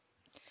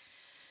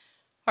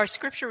Our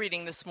scripture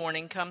reading this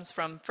morning comes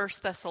from 1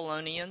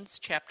 Thessalonians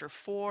chapter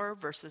 4,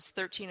 verses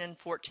 13 and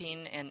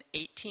 14 and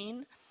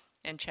 18,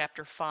 and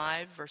chapter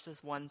 5,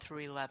 verses 1 through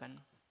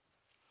 11.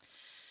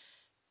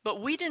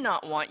 But we do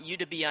not want you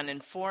to be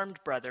uninformed,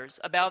 brothers,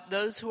 about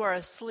those who are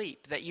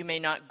asleep, that you may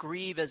not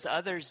grieve as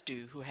others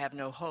do who have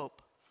no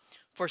hope.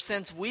 For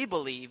since we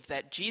believe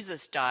that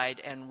Jesus died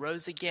and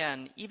rose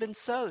again, even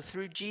so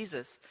through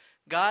Jesus,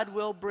 God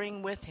will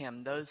bring with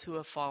him those who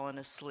have fallen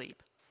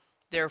asleep.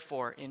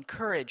 Therefore,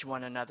 encourage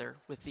one another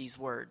with these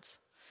words.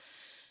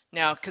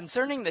 Now,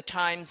 concerning the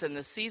times and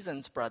the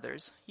seasons,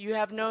 brothers, you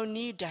have no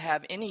need to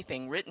have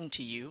anything written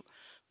to you,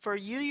 for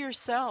you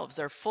yourselves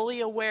are fully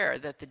aware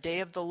that the day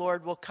of the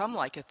Lord will come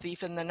like a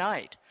thief in the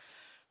night.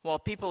 While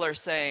people are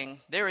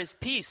saying, "There is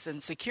peace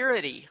and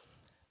security,"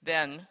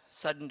 then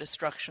sudden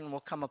destruction will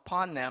come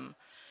upon them,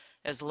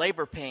 as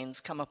labor pains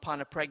come upon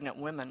a pregnant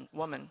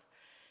woman,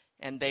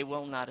 and they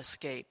will not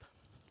escape.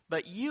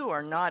 But you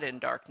are not in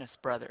darkness,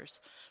 brothers,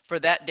 for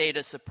that day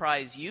to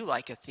surprise you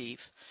like a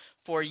thief.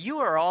 For you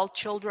are all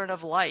children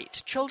of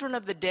light, children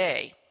of the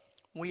day.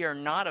 We are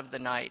not of the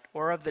night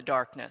or of the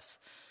darkness.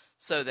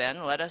 So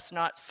then, let us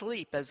not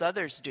sleep as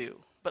others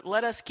do, but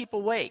let us keep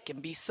awake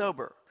and be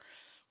sober.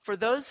 For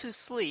those who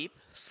sleep,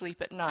 sleep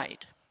at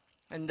night,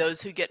 and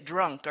those who get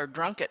drunk are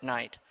drunk at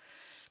night.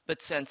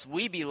 But since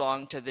we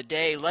belong to the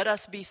day, let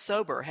us be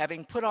sober,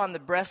 having put on the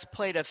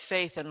breastplate of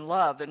faith and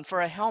love, and for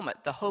a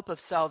helmet the hope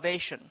of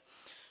salvation.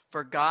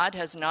 For God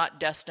has not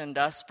destined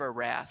us for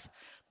wrath,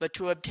 but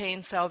to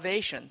obtain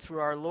salvation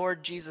through our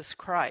Lord Jesus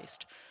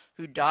Christ,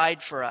 who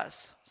died for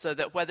us, so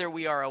that whether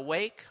we are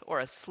awake or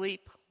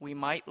asleep, we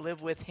might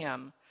live with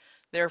him.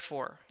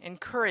 Therefore,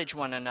 encourage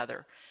one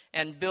another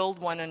and build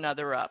one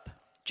another up,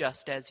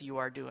 just as you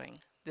are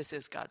doing. This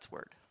is God's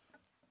word.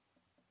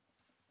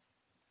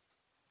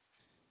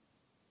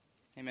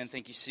 Amen.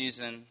 Thank you,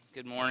 Susan.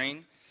 Good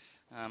morning.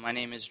 My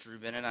name is Drew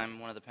Bennett. I'm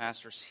one of the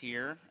pastors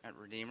here at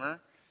Redeemer.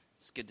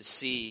 It's good to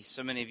see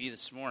so many of you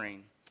this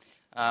morning.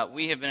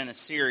 We have been in a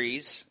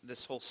series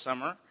this whole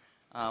summer,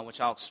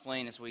 which I'll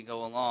explain as we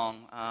go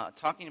along,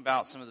 talking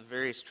about some of the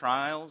various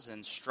trials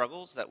and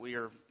struggles that we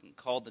are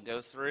called to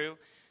go through.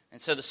 And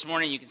so this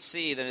morning you can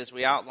see that as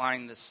we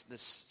outlined this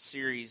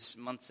series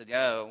months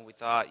ago, we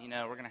thought, we're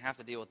going to have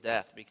to deal with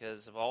death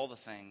because of all the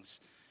things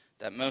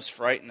that most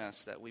frighten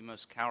us, that we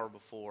most cower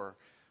before.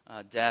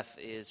 Death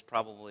is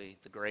probably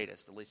the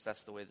greatest. At least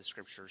that's the way the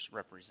scriptures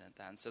represent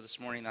that. And so this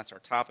morning that's our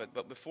topic.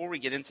 But before we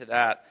get into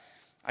that,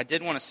 I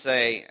did want to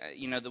say,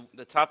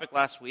 the topic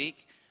last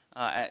week,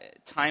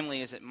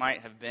 timely as it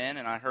might have been,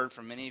 and I heard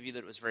from many of you that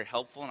it was very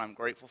helpful, and I'm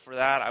grateful for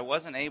that. I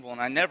wasn't able, and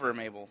I never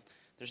am able,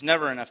 there's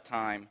never enough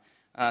time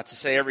to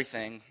say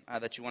everything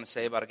that you want to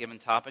say about a given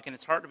topic, and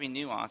it's hard to be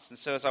nuanced. And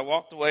so as I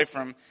walked away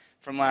from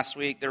last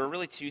week, there were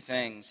really two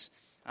things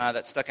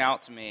that stuck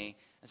out to me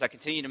as I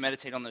continue to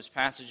meditate on those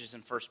passages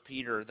in 1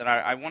 Peter that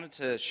I wanted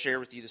to share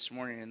with you this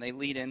morning, and they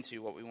lead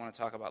into what we want to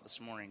talk about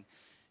this morning.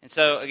 And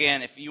so,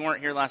 again, if you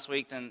weren't here last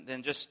week,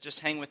 then just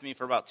hang with me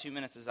for about 2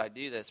 minutes as I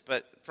do this.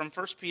 But from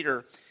 1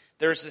 Peter,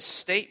 there's this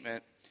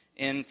statement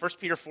in 1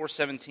 Peter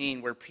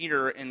 4:17 where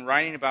Peter, in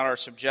writing about our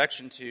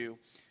subjection to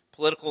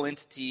political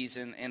entities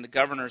and the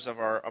governors of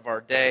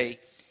our day,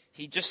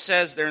 he just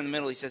says there in the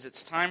middle, he says,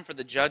 it's time for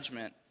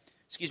judgment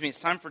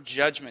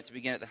to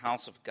begin at the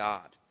house of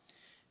God.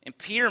 And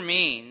Peter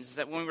means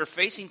that when we're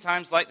facing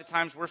times like the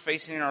times we're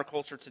facing in our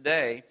culture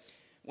today,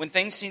 when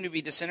things seem to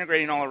be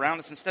disintegrating all around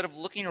us, instead of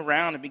looking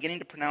around and beginning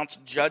to pronounce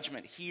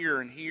judgment here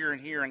and here and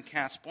here and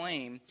cast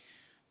blame,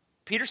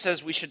 Peter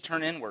says we should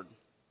turn inward.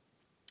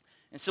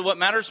 And so what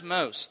matters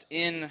most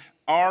in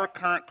our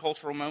current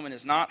cultural moment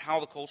is not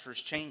how the culture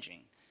is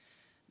changing.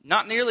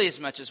 Not nearly as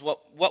much as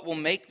what will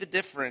make the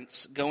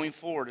difference going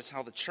forward is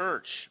how the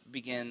church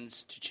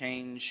begins to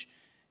change,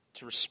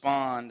 to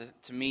respond,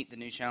 to meet the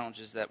new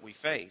challenges that we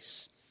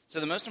face. So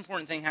the most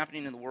important thing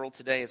happening in the world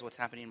today is what's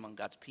happening among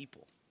God's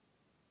people.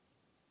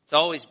 It's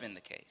always been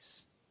the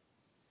case.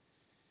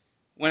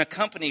 When a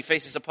company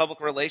faces a public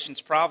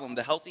relations problem,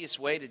 the healthiest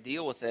way to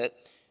deal with it,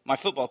 my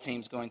football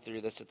team's going through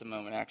this at the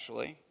moment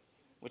actually,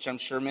 which I'm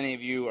sure many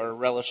of you are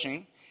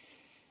relishing.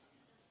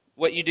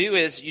 What you do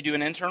is you do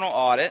an internal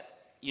audit.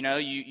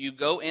 You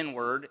go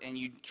inward and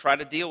you try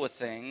to deal with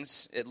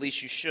things, at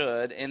least you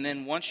should, and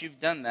then once you've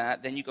done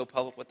that, then you go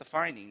public with the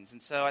findings.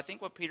 And so I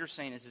think what Peter's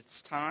saying is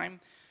it's time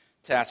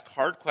to ask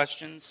hard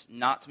questions,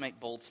 not to make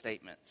bold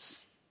statements.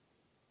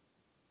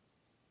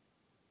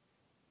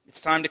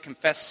 It's time to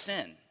confess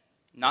sin,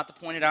 not to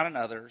point it out in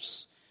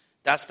others.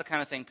 That's the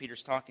kind of thing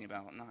Peter's talking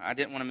about. And I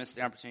didn't want to miss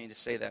the opportunity to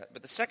say that.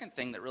 But the second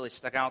thing that really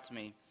stuck out to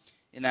me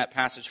in that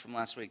passage from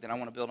last week that I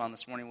want to build on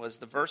this morning was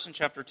the verse in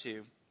chapter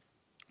 2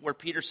 where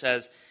Peter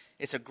says,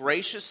 it's a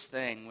gracious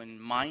thing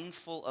when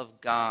mindful of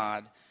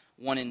God,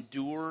 one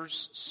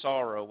endures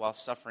sorrow while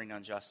suffering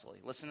unjustly.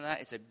 Listen to that.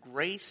 It's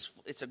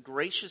a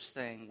gracious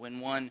thing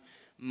when one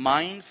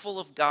mindful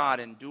of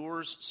God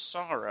endures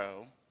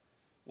sorrow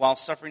while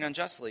suffering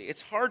unjustly.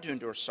 It's hard to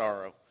endure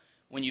sorrow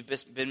when you've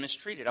been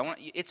mistreated.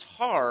 It's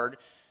hard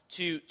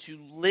to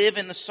live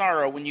in the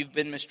sorrow when you've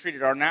been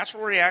mistreated. Our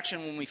natural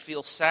reaction when we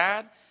feel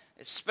sad,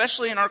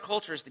 especially in our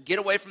culture, is to get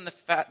away from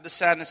the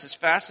sadness as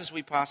fast as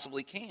we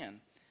possibly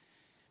can.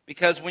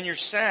 Because when you're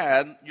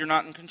sad, you're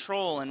not in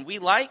control, and we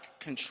like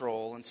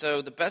control. And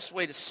so the best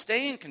way to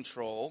stay in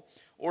control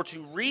or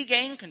to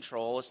regain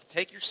control is to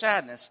take your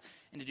sadness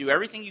and to do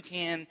everything you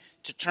can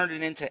to turn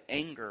it into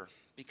anger.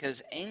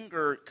 Because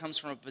anger comes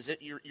from a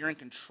position, you're in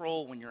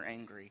control when you're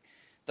angry.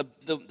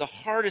 The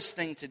hardest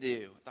thing to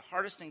do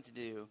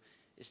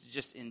is to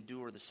just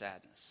endure the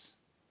sadness.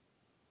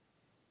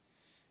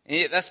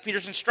 And that's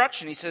Peter's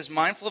instruction. He says,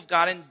 mindful of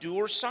God,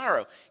 endure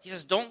sorrow. He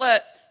says, don't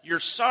let your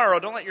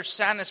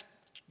sadness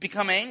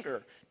become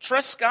anger.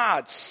 Trust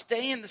God,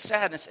 stay in the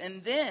sadness,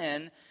 and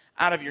then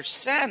out of your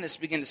sadness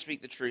begin to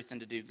speak the truth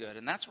and to do good.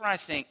 And that's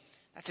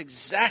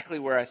exactly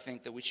where I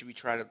think that we should be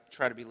try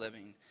to be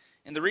living.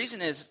 And the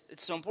reason is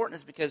it's so important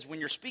is because when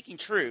you're speaking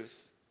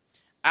truth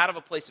out of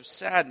a place of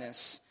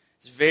sadness,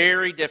 it's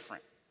very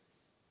different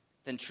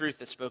than truth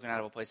that's spoken out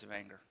of a place of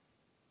anger.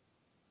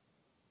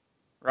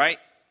 Right?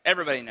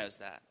 Everybody knows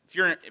that.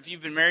 If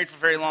you've been married for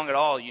very long at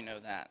all, you know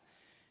that.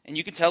 And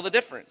you can tell the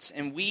difference.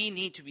 And we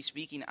need to be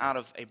speaking out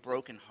of a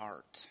broken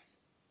heart,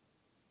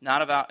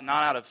 not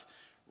out of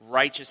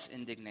righteous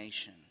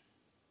indignation.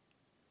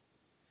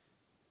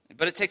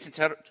 But it takes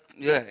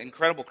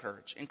incredible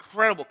courage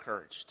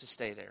to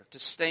stay there, to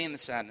stay in the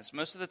sadness.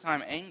 Most of the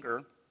time,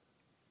 anger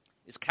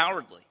is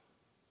cowardly.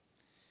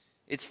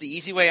 It's the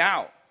easy way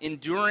out.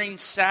 Enduring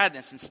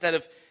sadness instead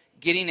of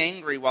getting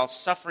angry while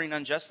suffering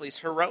unjustly is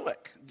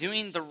heroic.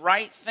 Doing the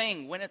right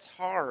thing when it's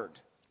hard,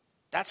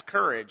 that's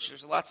courage.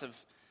 There's lots of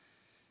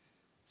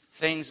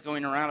things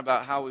going around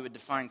about how we would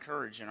define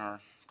courage in our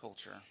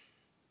culture.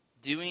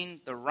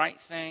 Doing the right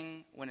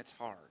thing when it's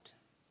hard.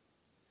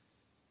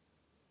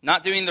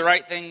 Not doing the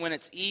right thing when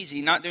it's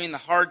easy, not doing the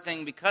hard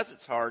thing because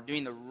it's hard,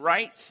 doing the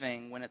right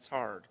thing when it's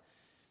hard.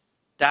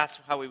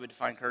 That's how we would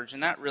define courage.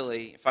 And that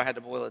really, if I had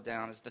to boil it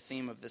down, is the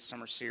theme of this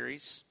summer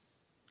series.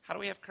 How do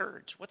we have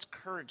courage? What's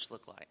courage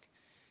look like?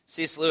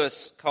 C.S.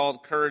 Lewis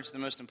called courage the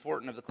most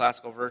important of the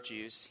classical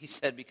virtues. He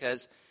said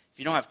because if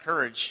you don't have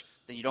courage,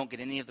 then you don't get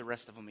any of the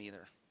rest of them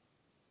either.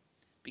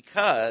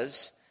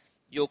 Because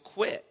you'll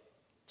quit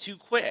too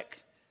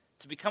quick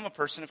to become a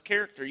person of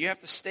character. You have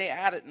to stay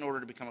at it in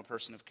order to become a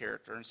person of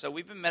character. And so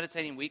we've been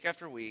meditating week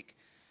after week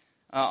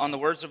on the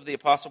words of the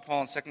Apostle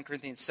Paul in 2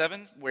 Corinthians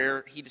 7,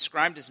 where he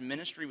described his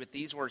ministry with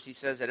these words. He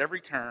says, at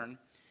every turn,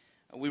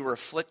 we were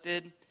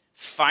afflicted,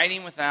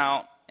 fighting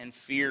without, and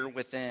fear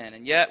within.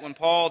 And yet, when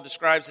Paul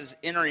describes his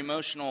inner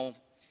emotional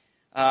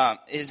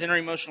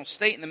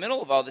state in the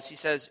middle of all this, he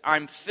says,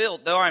 I'm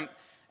filled, though I'm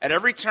at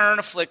every turn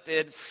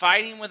afflicted,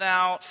 fighting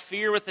without,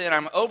 fear within.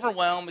 I'm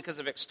overwhelmed because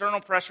of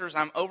external pressures.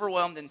 I'm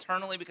overwhelmed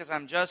internally because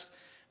I'm just,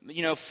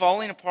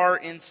 falling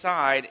apart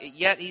inside.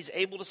 Yet he's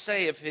able to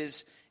say of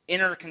his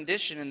inner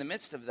condition in the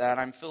midst of that,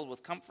 I'm filled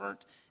with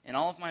comfort. In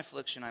all of my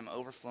affliction, I'm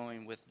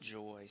overflowing with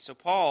joy. So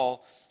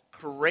Paul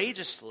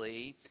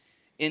courageously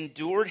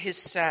endured his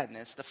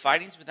sadness, the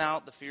fightings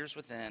without, the fears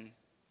within.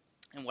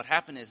 And what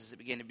happened is it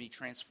began to be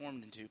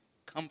transformed into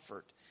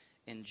comfort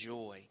and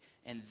joy.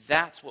 And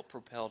that's what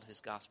propelled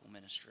his gospel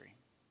ministry.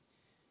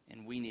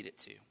 And we need it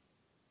too.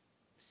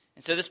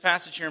 And so this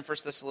passage here in 1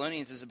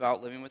 Thessalonians is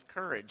about living with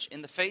courage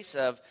in the face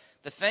of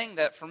the thing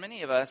that for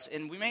many of us,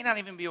 and we may not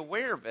even be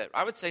aware of it,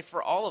 I would say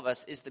for all of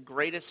us, is the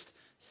greatest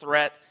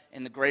threat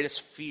and the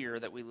greatest fear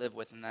that we live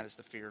with, and that is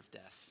the fear of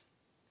death.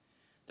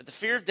 That the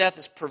fear of death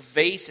is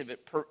pervasive.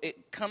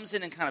 It comes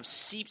in and kind of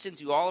seeps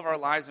into all of our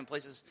lives in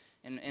places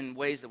in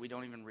ways that we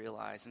don't even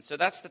realize. And so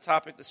that's the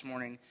topic this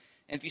morning.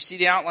 And if you see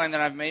the outline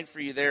that I've made for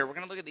you there, we're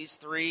going to look at these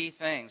three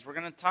things. We're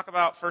going to talk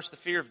about first the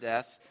fear of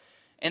death,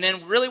 and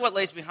then really what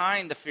lays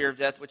behind the fear of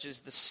death, which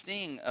is the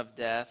sting of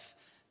death.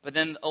 But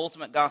then the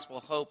ultimate gospel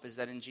hope is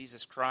that in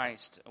Jesus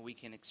Christ we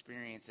can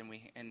experience, and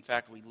we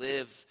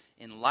live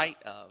in light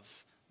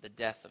of the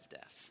death of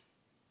death.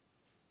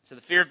 So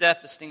the fear of death,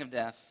 the sting of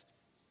death,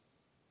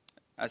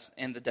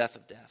 and the death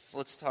of death.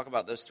 Let's talk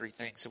about those three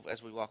things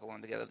as we walk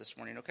along together this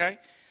morning, okay?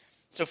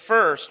 So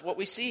first, what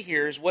we see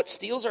here is what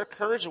steals our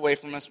courage away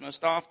from us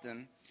most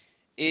often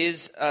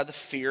is the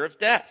fear of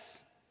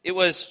death. It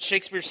was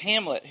Shakespeare's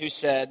Hamlet who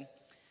said,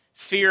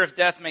 fear of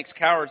death makes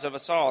cowards of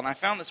us all. And I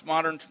found this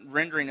modern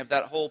rendering of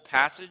that whole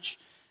passage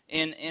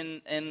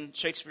in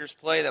Shakespeare's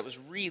play that was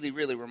really,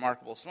 really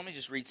remarkable. So let me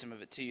just read some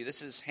of it to you.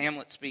 This is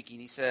Hamlet speaking.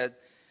 He said,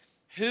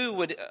 Who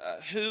would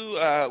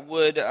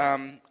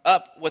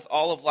up with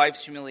all of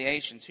life's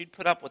humiliations? Who'd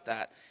put up with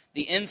that?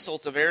 The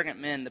insults of arrogant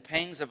men, the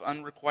pangs of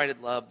unrequited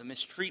love, the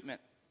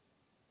mistreatment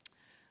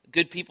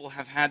good people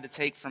have had to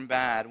take from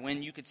bad,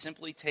 when you could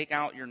simply take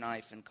out your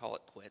knife and call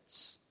it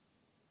quits.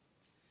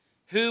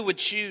 Who would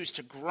choose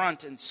to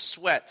grunt and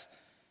sweat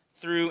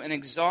through an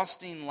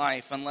exhausting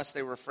life unless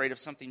they were afraid of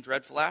something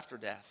dreadful after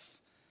death?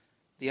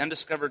 The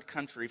undiscovered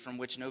country from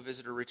which no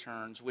visitor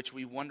returns, which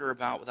we wonder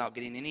about without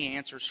getting any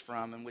answers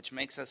from, and which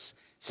makes us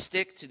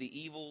stick to the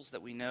evils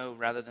that we know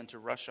rather than to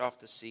rush off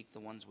to seek the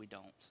ones we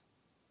don't.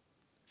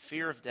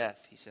 Fear of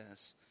death, he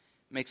says,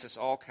 makes us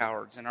all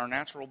cowards, and our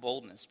natural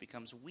boldness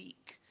becomes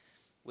weak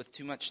with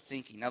too much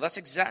thinking. Now, that's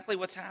exactly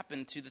what's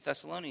happened to the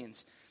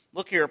Thessalonians.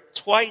 Look here,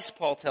 twice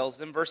Paul tells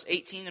them, verse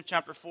 18 of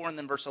chapter 4 and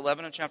then verse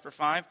 11 of chapter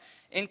 5,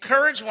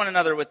 encourage one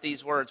another with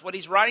these words. What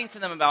he's writing to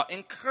them about,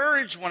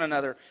 encourage one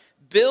another,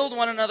 build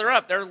one another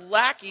up. They're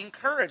lacking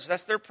courage.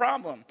 That's their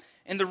problem.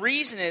 And the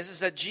reason is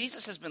that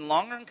Jesus has been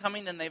longer in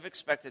coming than they've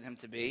expected him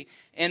to be,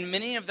 and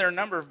many of their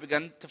number have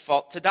begun to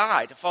fall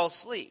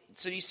asleep.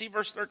 So you see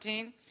verse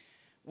 13?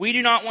 We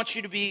do not want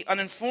you to be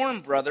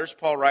uninformed, brothers,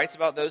 Paul writes,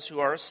 about those who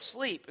are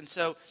asleep. And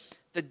so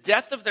the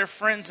death of their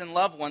friends and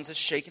loved ones has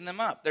shaken them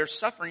up. They're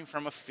suffering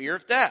from a fear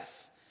of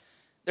death.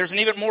 There's an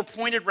even more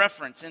pointed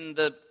reference in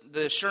the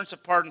assurance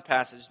of pardon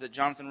passage that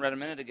Jonathan read a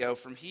minute ago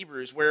from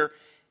Hebrews, where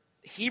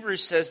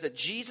Hebrews says that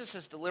Jesus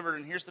has delivered,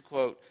 and here's the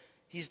quote,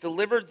 he's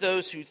delivered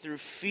those who through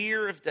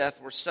fear of death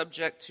were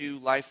subject to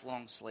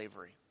lifelong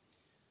slavery.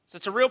 So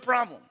it's a real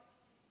problem.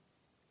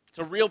 It's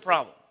a real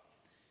problem.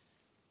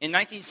 In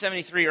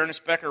 1973,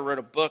 Ernest Becker wrote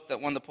a book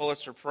that won the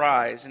Pulitzer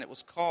Prize, and it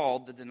was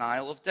called The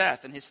Denial of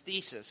Death. And his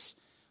thesis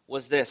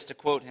was this, to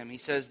quote him. He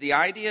says, the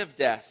idea of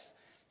death,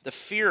 the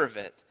fear of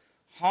it,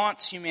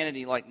 haunts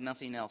humanity like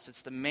nothing else.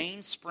 It's the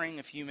mainspring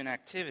of human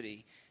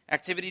activity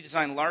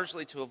designed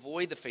largely to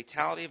avoid the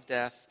fatality of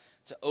death,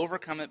 to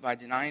overcome it by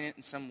denying it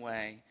in some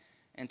way,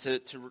 and to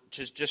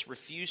just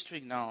refuse to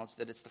acknowledge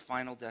that it's the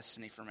final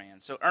destiny for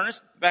man. So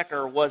Ernest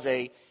Becker was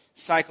a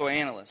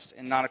psychoanalyst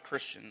and not a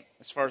Christian,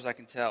 as far as I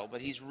can tell.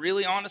 But he's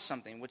really onto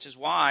something, which is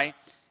why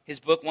his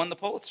book won the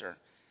Pulitzer.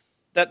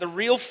 That the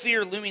real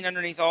fear looming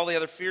underneath all the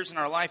other fears in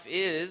our life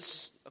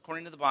is,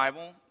 according to the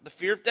Bible, the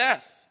fear of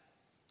death.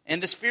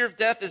 And this fear of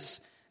death is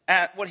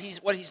at what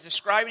he's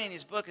describing in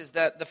his book is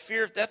that the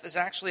fear of death is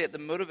actually at the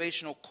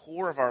motivational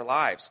core of our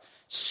lives.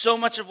 So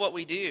much of what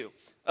we do,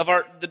 of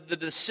the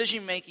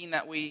decision making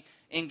that we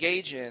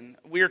engage in,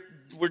 we're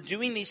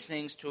doing these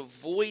things to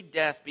avoid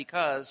death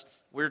because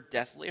we're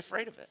deathly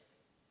afraid of it.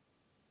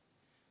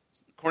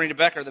 According to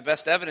Becker, the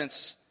best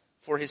evidence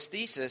for his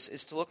thesis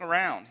is to look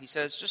around. He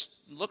says, just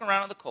look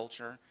around at the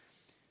culture.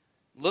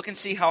 Look and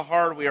see how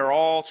hard we are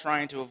all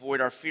trying to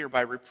avoid our fear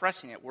by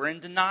repressing it. We're in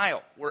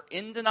denial. We're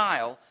in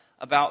denial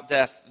about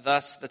death,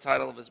 thus the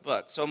title of his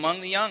book. So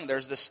among the young,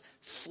 there's this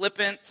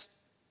flippant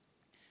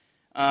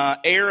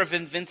air of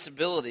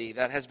invincibility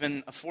that has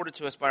been afforded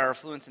to us by our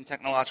affluence and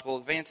technological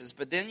advances.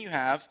 But then you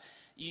have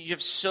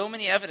so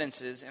many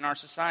evidences in our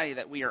society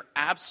that we are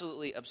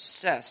absolutely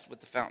obsessed with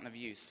the fountain of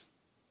youth.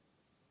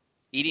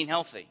 Eating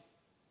healthy,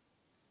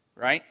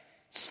 right?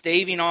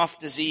 Staving off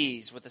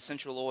disease with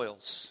essential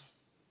oils,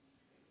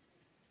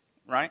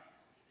 right?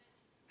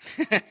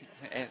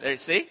 There,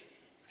 see?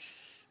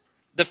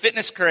 The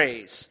fitness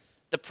craze,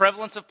 the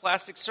prevalence of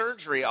plastic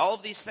surgery, all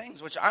of these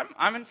things, which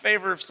I'm in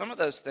favor of some of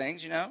those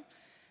things, you know.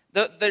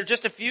 They're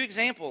just a few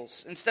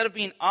examples. Instead of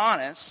being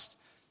honest,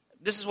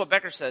 this is what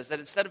Becker says, that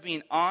instead of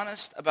being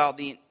honest about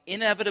the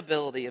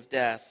inevitability of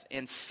death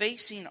and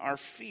facing our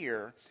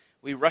fear,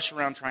 we rush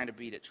around trying to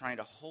beat it, trying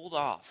to hold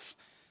off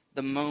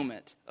the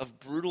moment of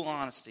brutal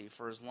honesty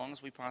for as long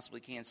as we possibly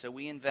can. So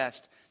we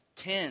invest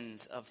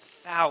tens of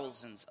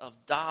thousands of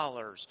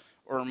dollars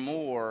or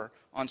more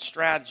on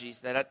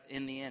strategies that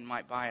in the end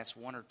might buy us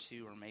 1 or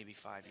 2 or maybe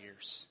 5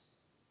 years.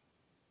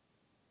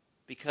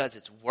 Because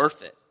it's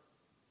worth it.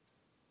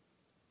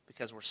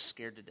 Because we're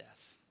scared to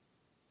death.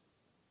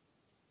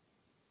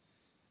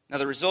 Now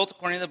the result,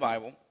 according to the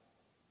Bible,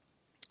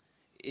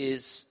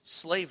 is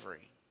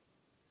slavery.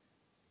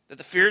 That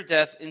the fear of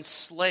death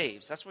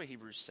enslaves. That's what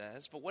Hebrews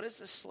says. But what is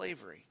this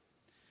slavery?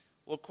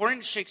 Well, according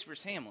to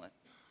Shakespeare's Hamlet,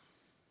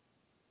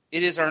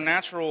 it is our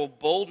natural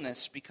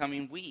boldness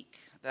becoming weak,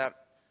 that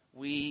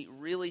we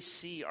really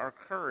see our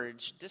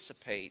courage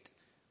dissipate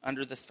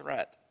under the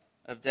threat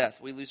of death.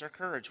 We lose our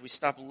courage. We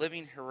stop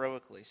living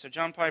heroically. So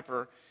John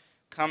Piper,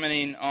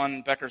 commenting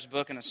on Becker's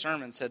book in a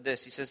sermon, said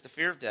this. He says, the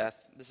fear of death,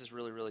 this is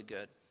really, really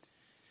good.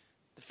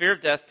 The fear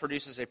of death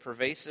produces a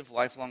pervasive,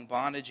 lifelong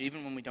bondage,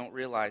 even when we don't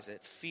realize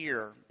it.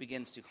 Fear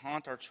begins to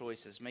haunt our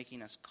choices,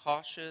 making us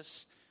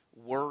cautious,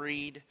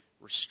 worried,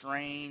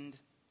 restrained,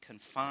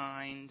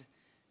 confined,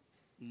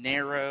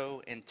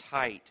 narrow, and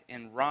tight,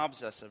 and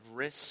robs us of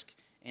risk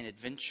and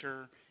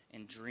adventure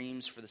and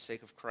dreams for the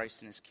sake of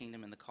Christ and his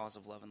kingdom and the cause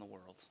of love in the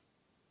world.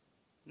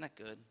 Isn't that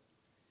good?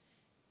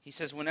 He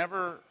says,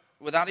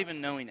 without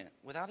even knowing it,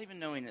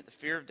 the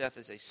fear of death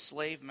is a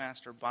slave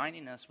master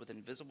binding us with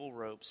invisible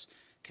ropes,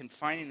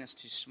 confining us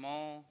to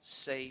small,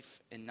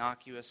 safe,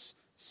 innocuous,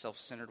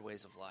 self-centered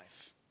ways of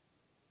life.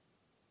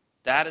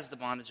 That is the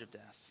bondage of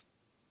death.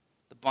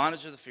 The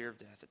bondage of the fear of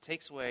death. It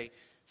takes away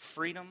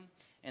freedom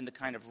and the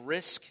kind of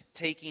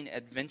risk-taking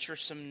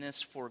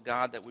adventuresomeness for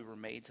God that we were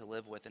made to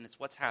live with. And it's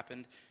what's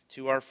happened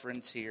to our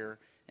friends here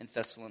in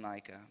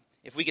Thessalonica.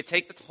 If we could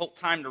take the whole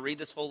time to read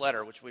this whole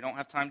letter, which we don't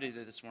have time to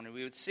do this morning,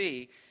 we would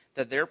see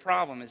that their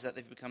problem is that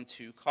they've become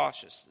too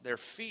cautious. Their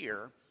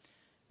fear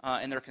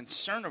and their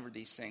concern over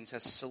these things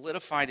has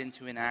solidified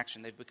into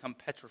inaction. They've become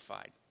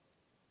petrified,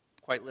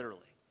 quite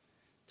literally,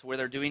 to where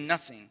they're doing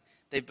nothing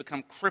They've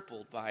become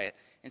crippled by it.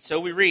 And so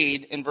we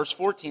read in verse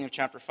 14 of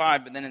chapter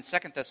 5, but then in 2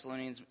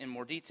 Thessalonians in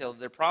more detail,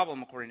 their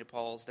problem, according to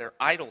Paul, is their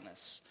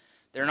idleness.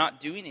 They're not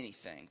doing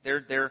anything.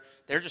 They're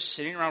just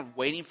sitting around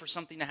waiting for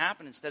something to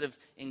happen instead of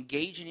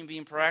engaging and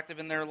being proactive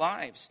in their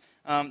lives.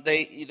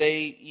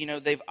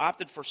 They've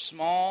opted for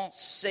small,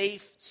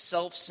 safe,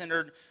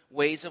 self-centered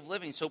ways of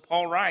living. So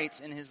Paul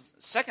writes in his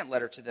second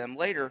letter to them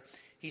later,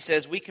 he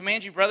says, "We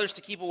command you, brothers,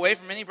 to keep away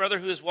from any brother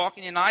who is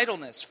walking in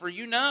idleness, for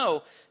you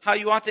know how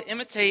you ought to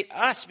imitate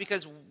us,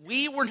 because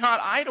we were not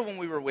idle when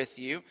we were with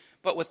you,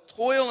 but with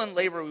toil and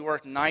labor we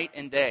worked night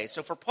and day."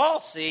 So for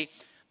Paul,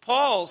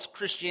 Paul's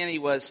Christianity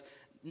was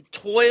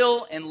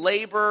toil and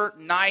labor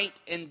night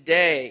and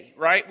day,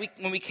 right?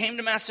 When we came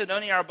to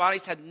Macedonia, our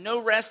bodies had no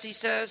rest, he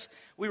says.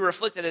 We were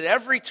afflicted at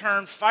every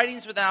turn,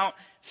 fightings without,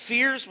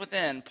 fears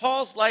within.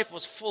 Paul's life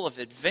was full of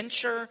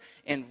adventure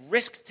and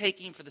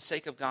risk-taking for the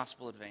sake of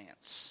gospel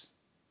advance.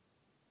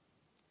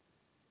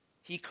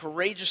 He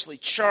courageously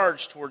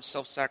charged towards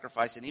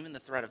self-sacrifice and even the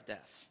threat of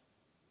death.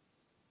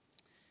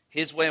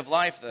 His way of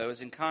life, though,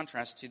 is in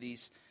contrast to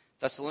these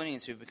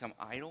Thessalonians who have become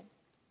idle,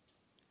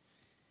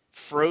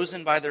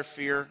 frozen by their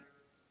fear,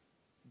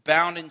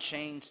 bound in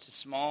chains to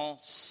small,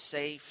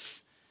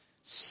 safe,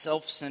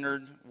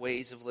 self-centered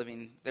ways of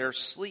living. They're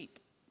asleep.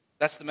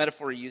 That's the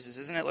metaphor he uses,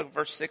 isn't it? Look at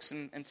verse 6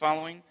 and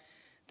following.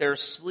 They're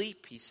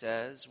asleep, he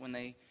says, when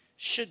they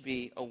should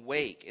be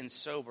awake and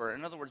sober.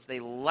 In other words, they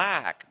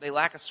lack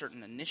a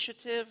certain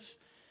initiative,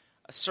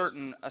 a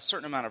certain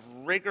amount of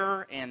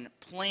rigor and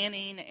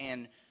planning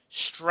and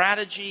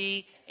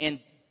strategy and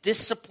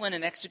discipline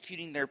in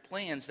executing their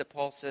plans that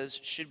Paul says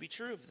should be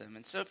true of them.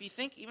 And so if you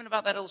think even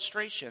about that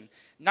illustration,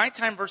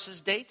 nighttime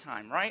versus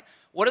daytime, right?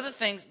 What are the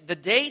things? The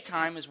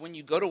daytime is when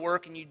you go to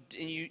work and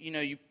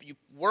you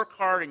work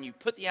hard and you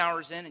put the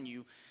hours in and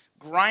you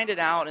grind it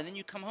out, and then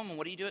you come home, and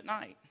what do you do at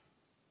night?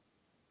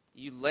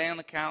 You lay on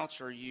the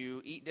couch or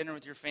you eat dinner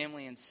with your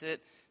family and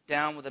sit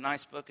down with a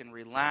nice book and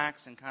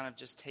relax and kind of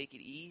just take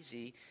it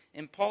easy.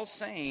 And Paul's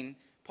saying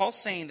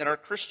that our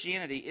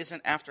Christianity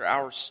isn't after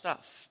hours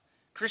stuff.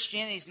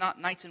 Christianity is not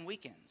nights and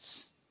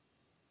weekends.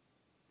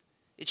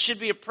 It should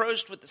be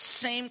approached with the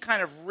same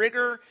kind of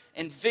rigor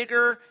and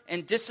vigor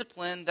and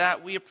discipline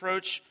that we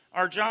approach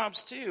our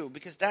jobs too,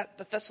 because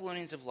the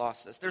Thessalonians have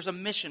lost this. There's a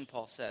mission,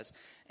 Paul says,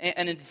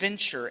 an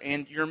adventure,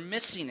 and you're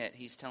missing it,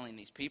 he's telling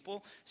these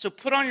people. So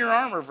put on your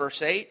armor,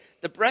 verse 8,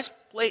 the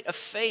breastplate of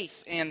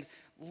faith and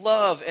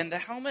love and the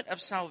helmet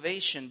of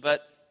salvation.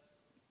 But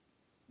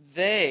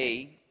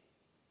they,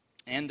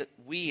 and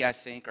we, I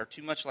think, are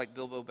too much like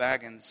Bilbo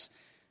Baggins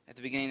at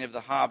the beginning of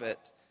The Hobbit.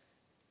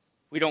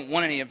 "We don't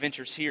want any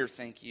adventures here,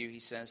 thank you," he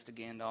says to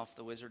Gandalf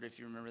the wizard, if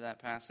you remember that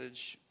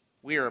passage.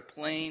 "We are a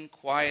plain,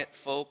 quiet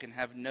folk and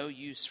have no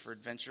use for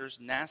adventures.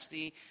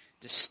 Nasty,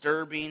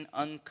 disturbing,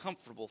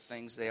 uncomfortable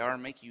things they are,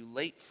 make you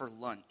late for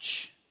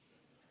lunch.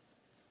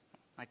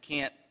 I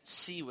can't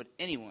see what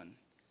anyone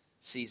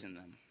sees in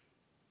them."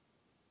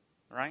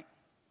 Right?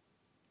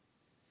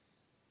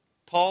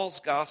 Paul's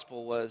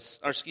goal was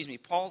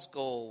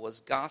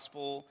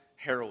gospel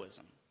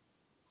heroism.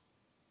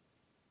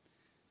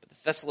 The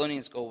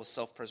Thessalonians' goal was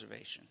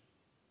self-preservation.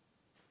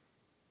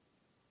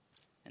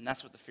 And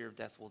that's what the fear of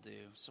death will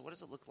do. So what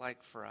does it look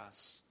like for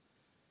us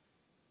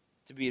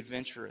to be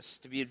adventurous?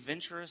 To be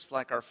adventurous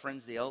like our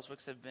friends the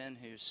Ellswicks have been,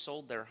 who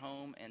sold their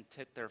home and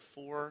took their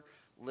 4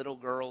 little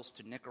girls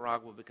to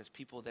Nicaragua because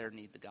people there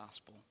need the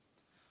gospel.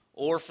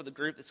 Or for the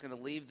group that's going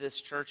to leave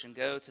this church and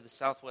go to the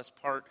southwest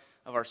part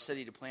of our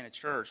city to plant a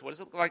church. What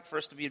does it look like for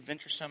us to be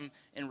adventuresome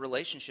in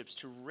relationships,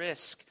 to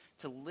risk,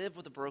 to live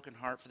with a broken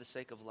heart for the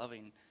sake of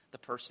loving the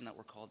person that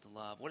we're called to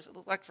love? What does it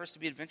look like for us to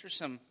be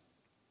adventuresome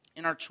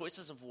in our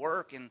choices of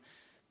work and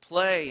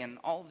play and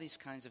all of these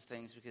kinds of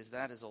things? Because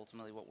that is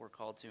ultimately what we're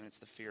called to, and it's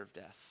the fear of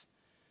death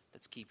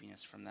that's keeping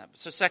us from that.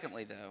 So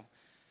secondly, though,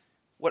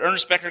 what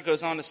Ernest Becker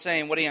goes on to say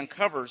and what he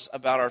uncovers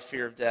about our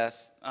fear of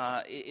death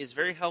is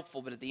very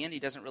helpful, but at the end he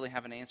doesn't really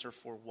have an answer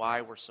for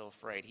why we're so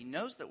afraid. He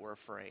knows that we're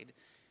afraid,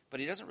 but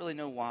he doesn't really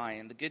know why.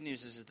 And the good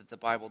news is that the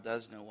Bible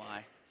does know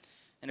why.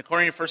 And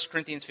according to 1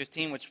 Corinthians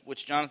 15,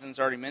 which Jonathan's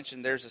already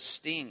mentioned, there's a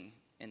sting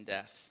in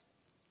death.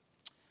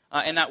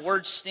 And that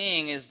word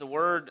sting is the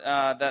word,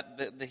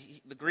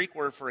 the Greek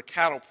word for a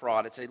cattle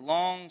prod. It's a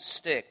long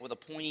stick with a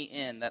pointy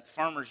end that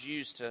farmers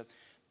use to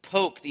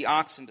poke the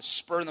oxen, to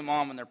spur them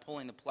on when they're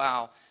pulling the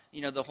plow.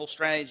 You know, the whole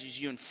strategy is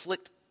you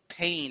inflict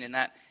pain, and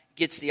that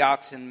gets the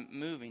oxen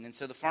moving. And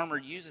so the farmer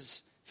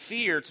uses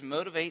fear to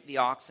motivate the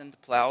oxen to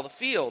plow the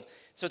field.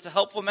 So it's a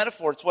helpful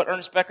metaphor. It's what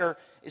Ernest Becker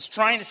is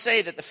trying to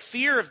say, that the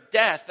fear of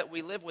death that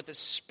we live with is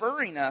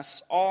spurring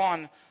us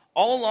on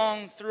all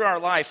along through our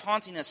life,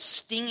 haunting us,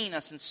 stinging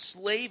us,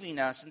 enslaving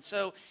us. And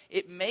so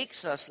it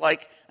makes us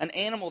like an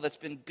animal that's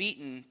been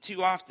beaten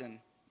too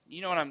often.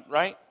 You know what I'm,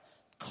 right?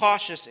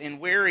 Cautious and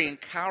wary and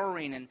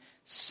cowering and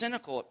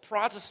cynical. It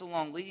prods us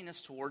along, leading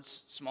us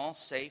towards small,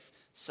 safe,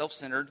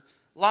 self-centered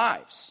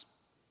lives.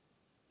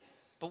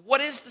 But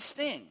what is the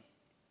sting?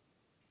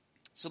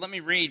 So let me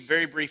read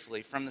very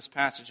briefly from this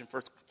passage in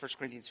 1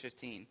 Corinthians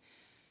 15.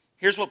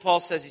 Here's what Paul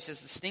says. He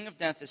says, "The sting of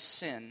death is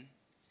sin,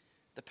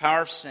 The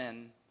power of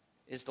sin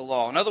is the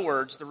law. In other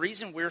words, the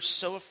reason we're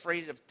so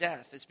afraid of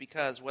death is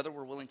because whether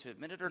we're willing to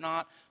admit it or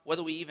not,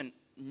 whether we even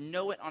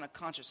know it on a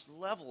conscious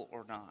level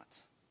or not,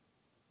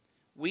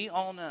 we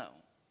all know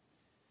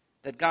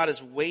that God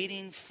is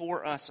waiting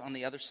for us on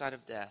the other side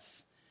of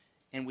death,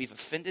 and we've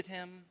offended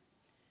him,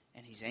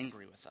 and he's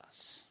angry with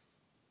us.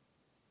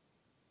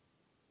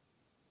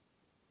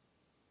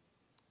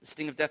 The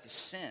sting of death is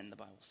sin, the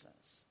Bible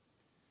says.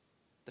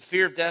 The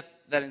fear of death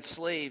that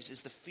enslaves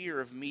is the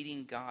fear of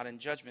meeting God in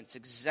judgment. It's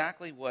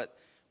exactly what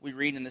we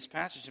read in this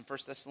passage in 1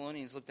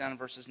 Thessalonians. Look down in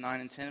verses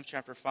 9 and 10 of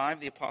chapter 5.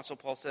 The Apostle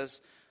Paul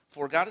says,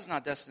 "For God has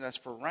not destined us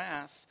for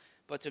wrath,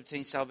 but to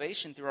obtain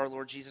salvation through our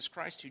Lord Jesus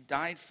Christ, who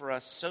died for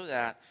us so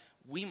that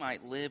we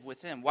might live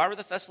with him." Why were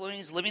the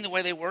Thessalonians living the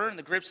way they were in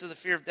the grips of the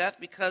fear of death?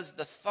 Because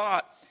the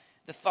thought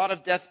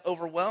of death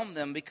overwhelmed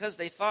them, because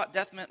they thought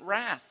death meant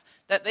wrath,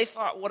 that they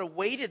thought what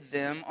awaited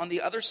them on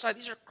the other side.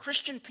 These are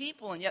Christian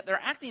people, and yet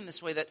they're acting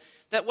this way,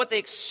 that what they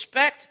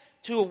expect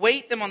to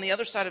await them on the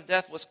other side of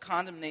death was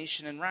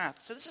condemnation and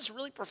wrath. So this is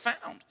really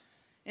profound.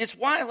 And it's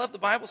why I love the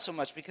Bible so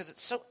much, because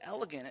it's so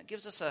elegant. It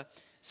gives us a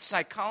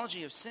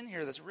psychology of sin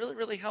here that's really,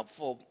 really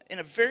helpful in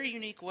a very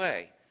unique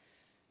way.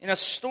 In a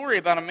story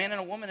about a man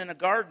and a woman in a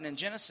garden in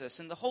Genesis,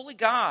 and the holy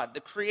God, the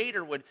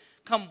Creator, would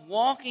come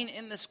walking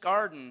in this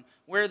garden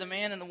where the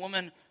man and the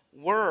woman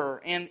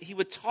were, and he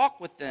would talk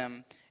with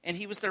them, and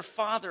he was their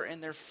father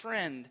and their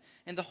friend.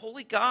 And the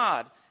holy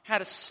God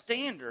had a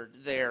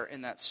standard there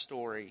in that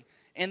story,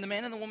 and the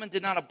man and the woman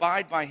did not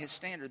abide by his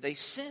standard. They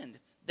sinned.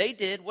 They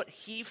did what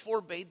he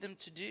forbade them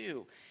to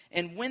do.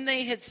 And when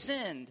they had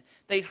sinned,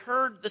 they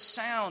heard the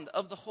sound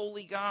of the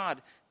holy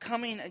God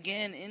coming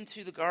again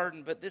into the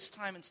garden. But this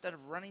time, instead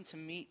of running to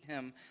meet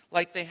him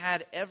like they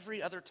had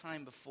every other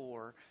time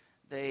before,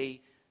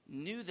 they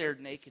knew their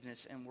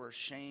nakedness and were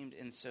ashamed,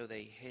 and so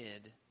they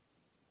hid.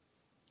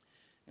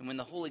 And when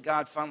the holy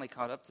God finally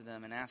caught up to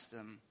them and asked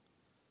them,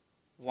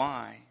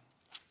 why?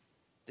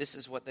 This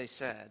is what they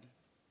said: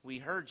 "We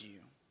heard you.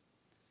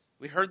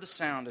 We heard the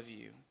sound of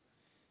you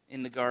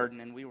in the garden,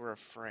 and we were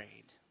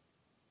afraid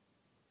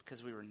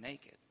because we were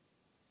naked,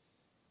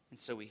 and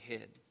so we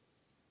hid."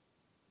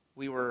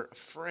 We were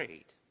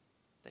afraid,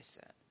 they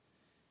said.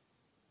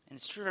 And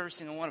it's true of every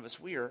single one of us.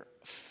 We are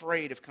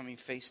afraid of coming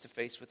face to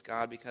face with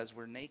God because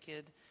we're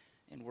naked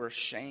and we're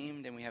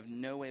ashamed, and we have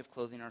no way of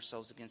clothing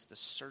ourselves against the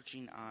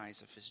searching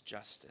eyes of his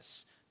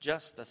justice.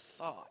 Just the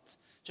thought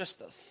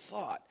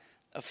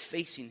of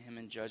facing him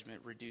in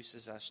judgment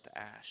reduces us to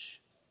ash.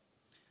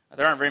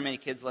 There aren't very many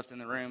kids left in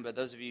the room, but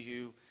those of you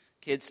who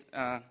kids,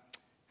 have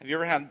you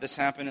ever had this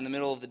happen in the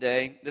middle of the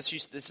day?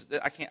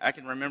 I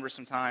can remember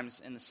some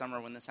times in the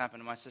summer when this happened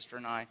to my sister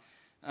and I.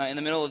 In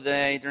the middle of the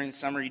day, during the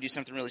summer, you do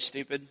something really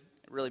stupid,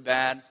 really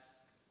bad,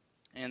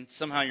 and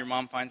somehow your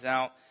mom finds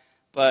out.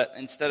 But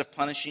instead of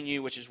punishing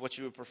you, which is what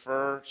you would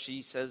prefer,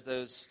 she says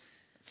those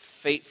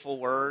fateful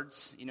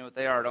words. You know what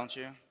they are, don't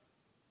you?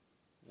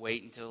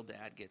 Wait until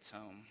Dad gets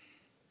home.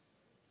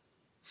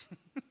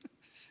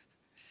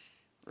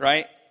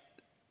 Right?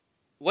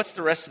 What's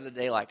the rest of the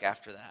day like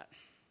after that?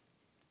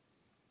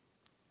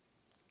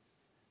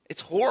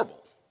 It's horrible.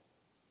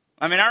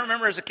 I mean, I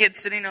remember as a kid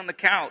sitting on the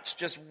couch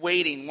just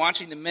waiting,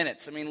 watching the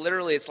minutes. I mean,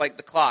 literally it's like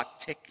the clock,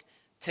 tick,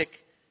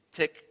 tick,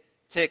 tick,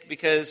 tick,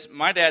 because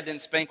my dad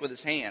didn't spank with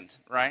his hand,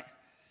 right?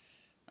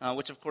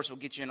 Which, of course, will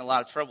get you in a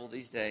lot of trouble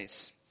these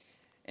days.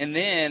 And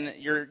then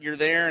you're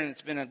there, and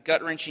it's been a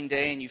gut-wrenching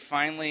day, and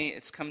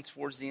it's come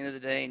towards the end of the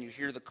day, and you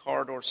hear the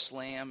car door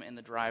slam in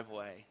the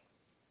driveway.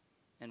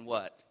 And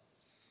what?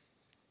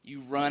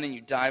 You run and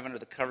you dive under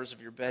the covers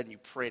of your bed, and you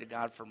pray to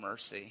God for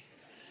mercy.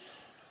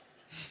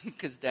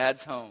 Because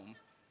Dad's home.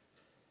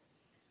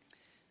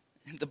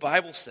 And the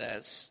Bible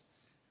says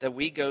that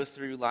we go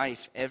through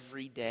life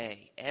every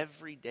day,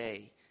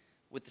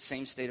 with the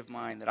same state of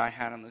mind that I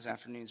had on those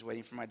afternoons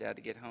waiting for my dad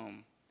to get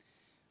home.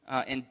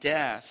 And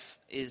death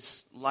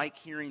is like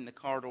hearing the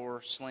car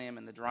door slam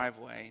in the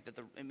driveway.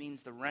 It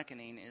means the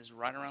reckoning is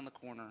right around the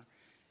corner,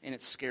 and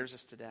it scares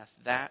us to death.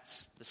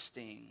 That's the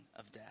sting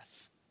of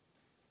death.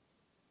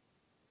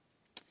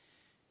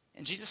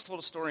 And Jesus told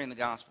a story in the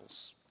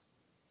Gospels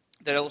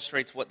that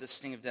illustrates what this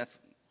sting of death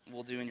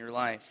will do in your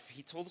life.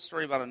 He told a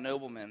story about a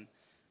nobleman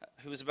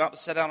who was about to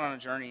set out on a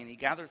journey, and he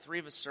gathered 3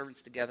 of his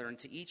servants together, and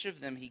to each of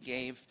them he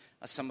gave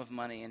a sum of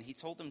money, and he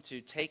told them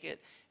to take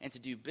it and to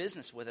do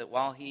business with it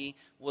while he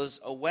was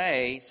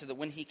away, so that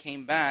when he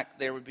came back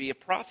there would be a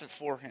profit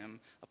for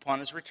him upon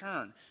his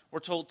return. We're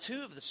told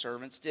 2 of the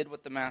servants did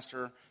what the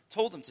master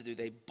told them to do.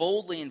 They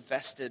boldly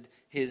invested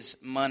his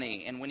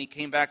money, and when he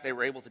came back they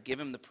were able to give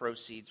him the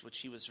proceeds, which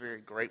he was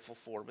very grateful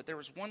for. But there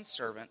was one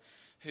servant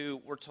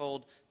who, we're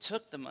told,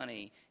 took the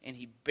money and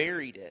he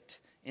buried it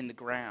in the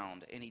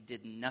ground, and he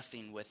did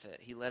nothing with it.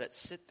 He let it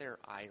sit there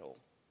idle.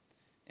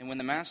 And when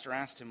the master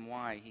asked him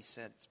why, he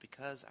said, "It's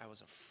because I was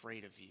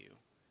afraid of you,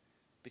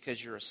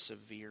 because you're a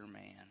severe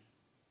man."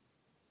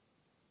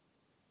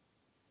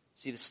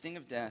 See, the sting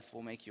of death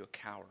will make you a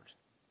coward.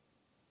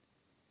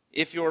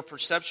 If your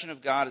perception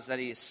of God is that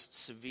he is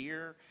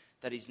severe,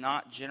 that he's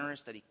not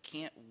generous, that he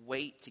can't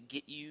wait to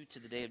get you to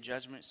the day of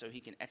judgment so he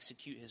can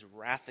execute his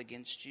wrath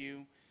against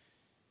you.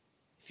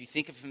 If you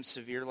think of him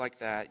severe like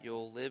that,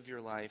 you'll live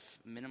your life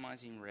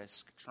minimizing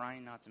risk,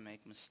 trying not to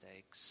make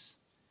mistakes,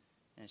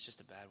 and it's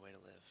just a bad way to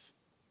live.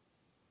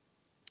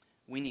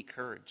 We need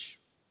courage.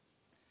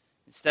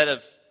 Instead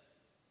of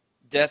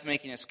death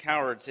making us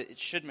cowards, it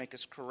should make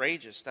us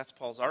courageous. That's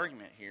Paul's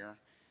argument here.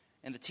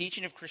 And the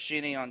teaching of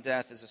Christianity on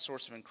death is a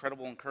source of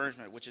incredible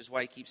encouragement, which is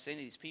why he keeps saying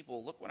to these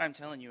people, look what I'm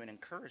telling you, and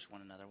encourage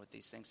one another with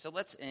these things. So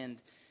let's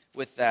end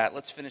with that.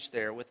 Let's finish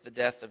there with the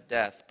death of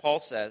death. Paul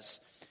says,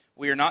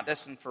 we are not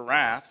destined for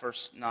wrath,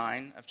 verse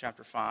 9 of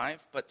chapter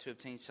 5, but to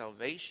obtain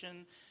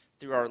salvation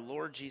through our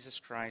Lord Jesus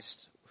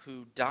Christ,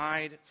 who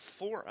died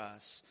for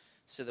us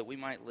so that we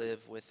might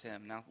live with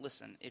him. Now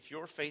listen, if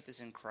your faith is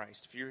in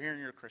Christ, if you're here and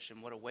you're a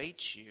Christian, what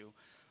awaits you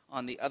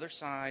on the other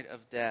side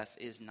of death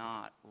is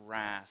not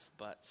wrath,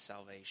 but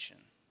salvation.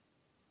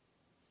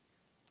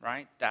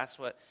 Right? That's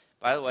what,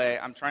 by the way,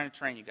 I'm trying to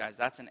train you guys.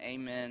 That's an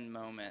amen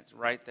moment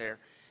right there.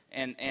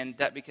 And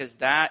that, because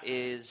that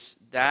is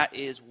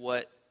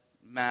what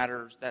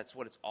matters. That's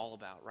what it's all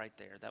about right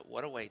there. That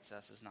what awaits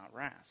us is not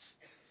wrath.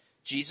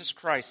 Jesus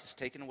Christ has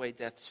taken away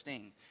death's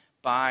sting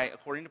by,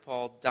 according to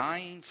Paul,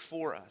 dying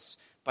for us.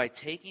 By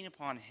taking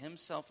upon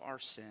himself our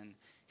sin,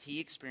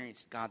 he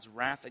experienced God's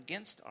wrath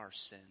against our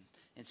sin.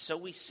 And so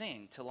we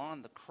sing, till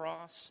on the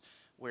cross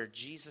where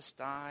Jesus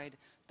died,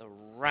 the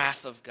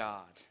wrath of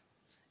God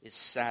is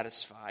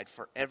satisfied.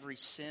 For every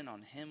sin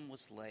on him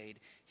was laid.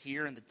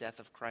 Here in the death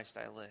of Christ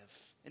I live.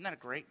 Isn't that a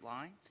great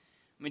line?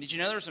 I mean, did you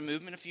know there was a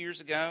movement a few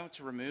years ago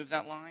to remove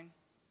that line?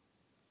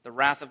 The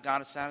wrath of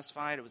God is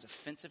satisfied. It was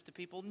offensive to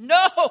people.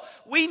 No!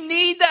 We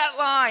need that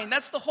line.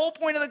 That's the whole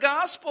point of the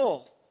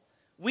gospel.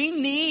 We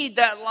need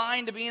that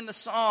line to be in the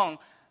song.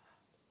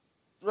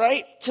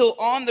 Right? Till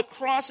on the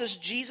cross as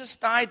Jesus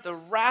died, the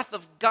wrath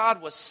of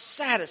God was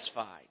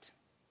satisfied.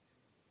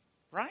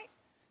 Right?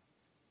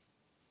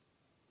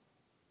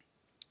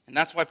 And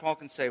that's why Paul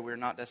can say we're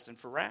not destined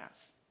for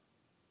wrath.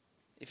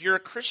 If you're a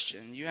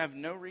Christian, you have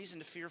no reason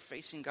to fear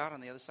facing God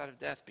on the other side of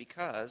death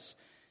because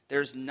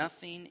there's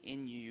nothing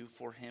in you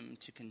for him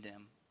to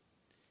condemn.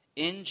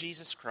 In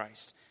Jesus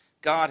Christ,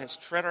 God has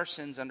tread our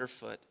sins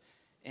underfoot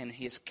and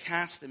he has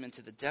cast them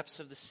into the depths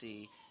of the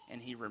sea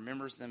and he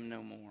remembers them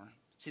no more.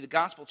 See, the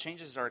gospel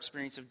changes our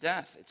experience of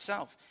death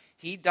itself.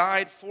 He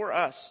died for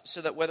us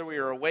so that whether we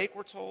are awake,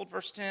 we're told,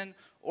 verse 10,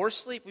 or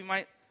asleep, we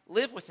might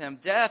live with him.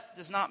 Death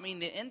does not mean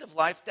the end of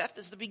life. Death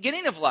is the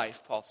beginning of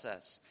life, Paul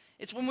says.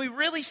 It's when we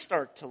really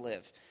start to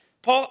live.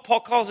 Paul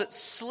calls it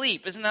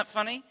sleep. Isn't that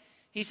funny?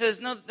 He says,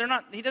 no, they're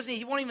not.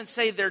 He won't even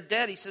say they're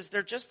dead. He says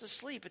they're just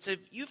asleep. It's a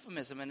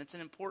euphemism, and it's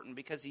an important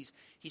because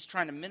he's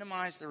trying to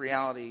minimize the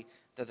reality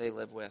that they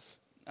live with.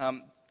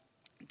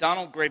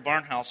 Donald Gray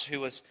Barnhouse,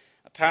 who was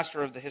a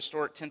pastor of the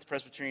historic 10th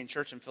Presbyterian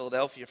Church in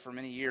Philadelphia for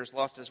many years,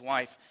 lost his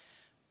wife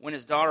when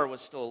his daughter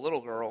was still a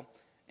little girl.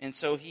 And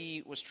so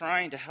he was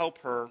trying to help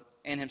her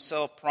and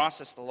himself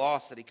process the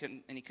loss that he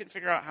couldn't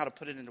figure out how to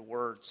put it into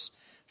words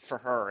for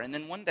her. And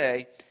then one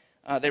day,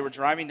 they were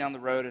driving down the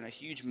road and a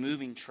huge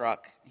moving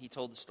truck, he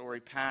told the story,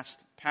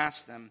 passed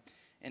them.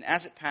 And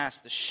as it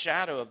passed, the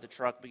shadow of the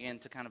truck began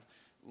to kind of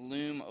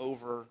loom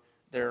over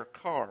their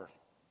car.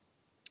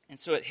 And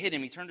so it hit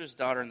him. He turned to his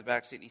daughter in the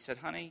back seat and he said,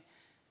 honey,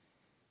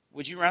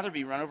 would you rather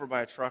be run over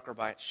by a truck or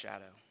by its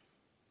shadow?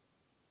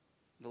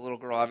 The little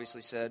girl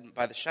obviously said,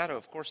 by the shadow,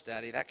 of course,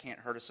 Daddy, that can't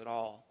hurt us at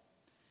all.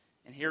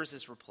 And here's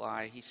his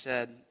reply. He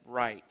said,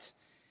 right.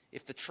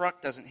 If the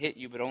truck doesn't hit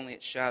you but only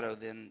its shadow,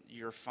 then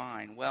you're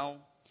fine. Well,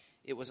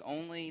 it was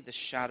only the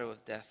shadow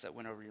of death that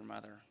went over your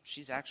mother.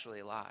 She's actually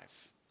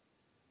alive.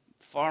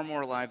 Far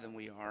more alive than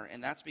we are.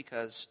 And that's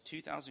because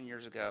 2,000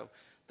 years ago,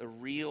 the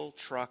real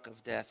truck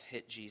of death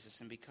hit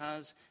Jesus. And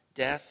because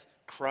death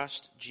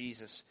crushed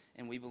Jesus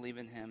and we believe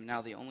in him,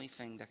 now the only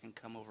thing that can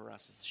come over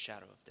us is the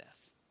shadow of death.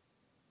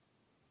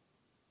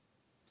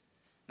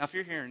 Now, if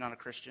you're here and not a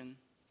Christian,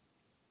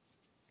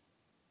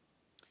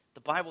 the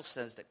Bible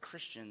says that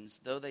Christians,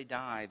 though they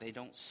die, they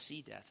don't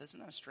see death. Isn't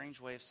that a strange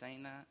way of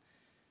saying that?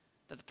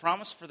 That the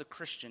promise for the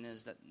Christian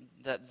is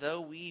that though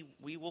we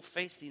will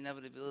face the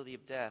inevitability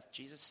of death,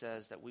 Jesus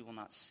says that we will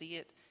not see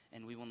it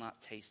and we will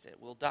not taste it.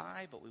 We'll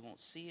die, but we won't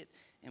see it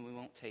and we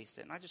won't taste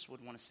it. And I just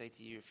would want to say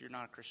to you, if you're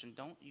not a Christian,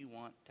 don't you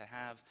want to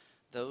have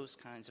those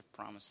kinds of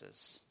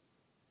promises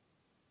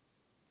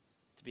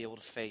to be able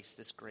to face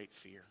this great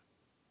fear?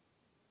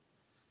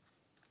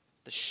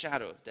 The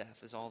shadow of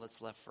death is all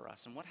that's left for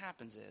us. And what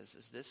happens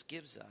is this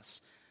gives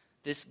us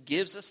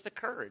the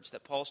courage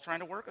that Paul's trying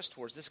to work us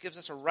towards. This gives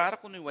us a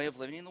radical new way of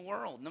living in the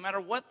world. No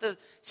matter what the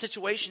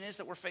situation is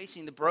that we're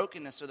facing, the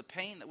brokenness or the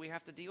pain that we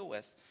have to deal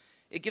with,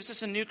 it gives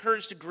us a new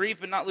courage to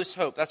grieve but not lose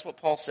hope. That's what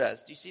Paul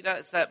says. Do you see that?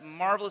 It's that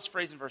marvelous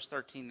phrase in verse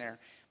 13 there.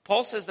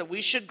 Paul says that we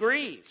should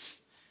grieve.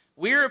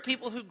 We're a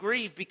people who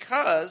grieve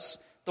because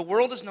the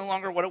world is no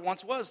longer what it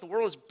once was. The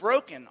world is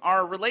broken.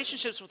 Our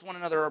relationships with one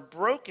another are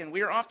broken.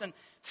 We are often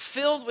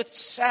filled with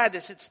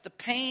sadness. It's the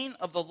pain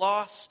of the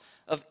loss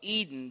of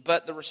Eden.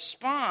 But the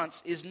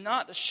response is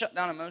not to shut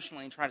down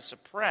emotionally and try to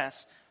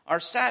suppress our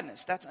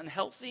sadness. That's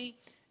unhealthy,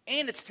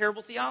 and it's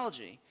terrible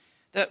theology.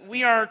 That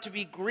we are to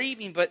be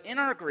grieving, but in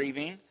our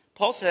grieving,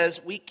 Paul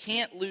says we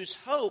can't lose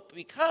hope,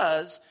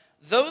 because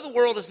though the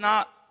world is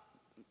not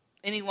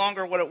any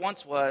longer what it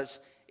once was,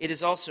 it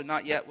is also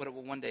not yet what it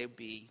will one day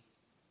be.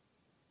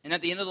 And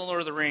at the end of The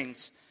Lord of the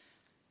Rings,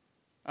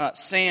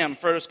 Sam,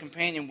 Frodo's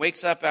companion,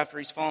 wakes up after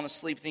he's fallen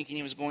asleep thinking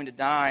he was going to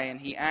die,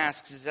 and he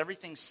asks, is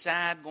everything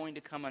sad going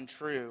to come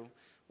untrue?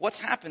 What's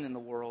happened in the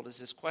world is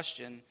his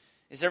question.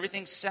 Is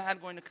everything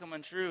sad going to come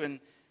untrue? And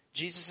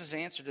Jesus'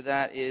 answer to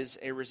that is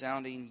a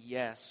resounding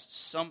yes.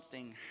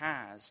 Something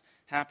has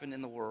happened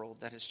in the world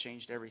that has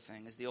changed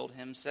everything. As the old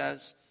hymn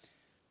says,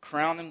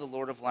 crown him the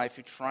Lord of life,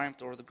 who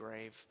triumphed o'er the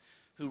grave,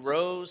 who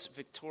rose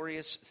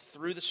victorious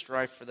through the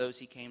strife for those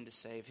he came to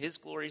save. His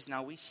glories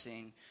now we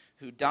sing,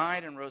 who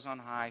died and rose on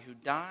high, who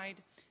died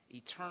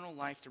eternal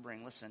life to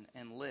bring, listen,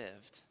 and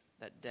lived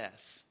that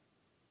death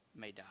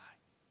may die.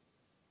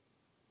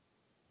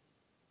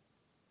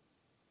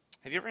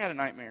 Have you ever had a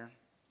nightmare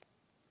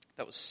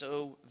that was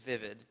so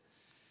vivid?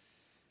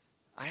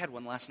 I had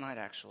one last night,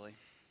 actually.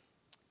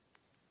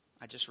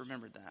 I just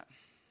remembered that.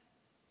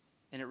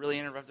 And it really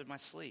interrupted my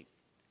sleep.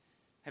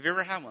 Have you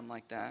ever had one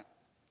like that?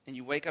 And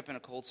you wake up in a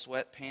cold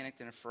sweat,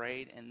 panicked and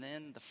afraid, and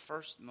then that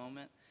first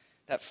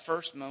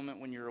moment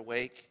when you're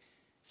awake,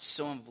 is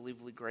so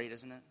unbelievably great,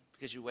 isn't it?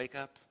 Because you wake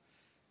up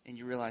and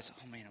you realize,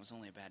 oh man, it was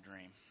only a bad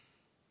dream.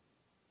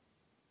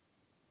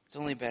 It's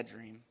only a bad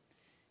dream.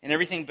 And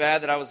everything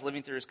bad that I was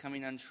living through is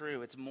coming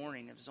untrue. It's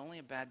morning. It was only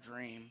a bad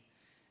dream.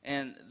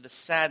 And the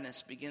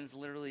sadness begins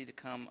literally to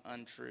come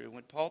untrue.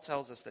 When Paul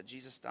tells us that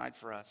Jesus died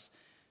for us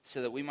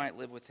so that we might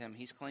live with him,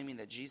 he's claiming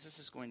that Jesus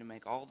is going to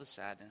make all the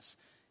sadness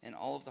and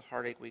all of the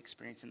heartache we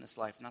experience in this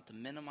life, not to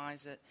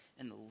minimize it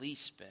in the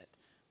least bit,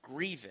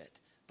 grieve it.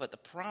 But the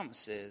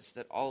promise is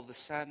that all of the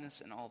sadness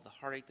and all of the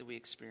heartache that we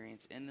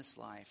experience in this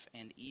life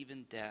and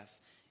even death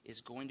is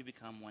going to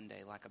become one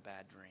day like a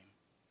bad dream.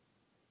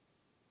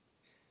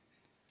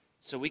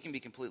 So we can be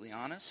completely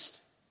honest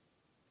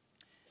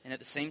and at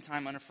the same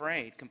time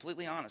unafraid.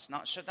 Completely honest,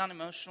 not shut down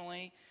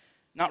emotionally,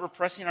 not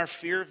repressing our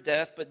fear of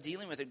death, but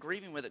dealing with it,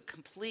 grieving with it.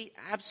 Complete,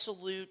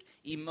 absolute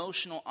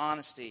emotional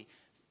honesty.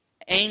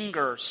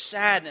 Anger,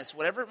 sadness,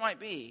 whatever it might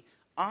be.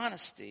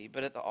 Honesty,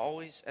 but at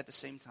the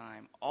same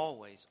time,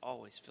 always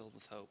filled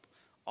with hope.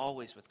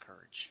 Always with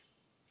courage.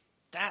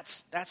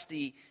 That's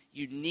the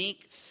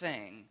unique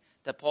thing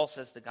that Paul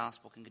says the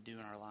gospel can do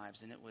in our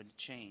lives, and it would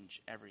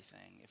change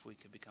everything if we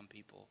could become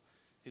people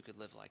who could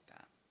live like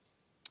that.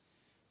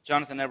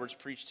 Jonathan Edwards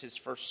preached his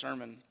first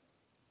sermon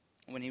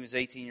when he was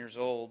 18 years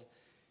old.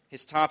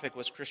 His topic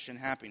was Christian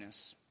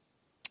happiness.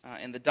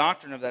 And the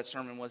doctrine of that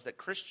sermon was that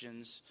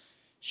Christians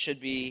should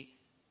be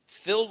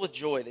filled with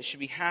joy. They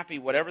should be happy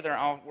whatever their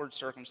outward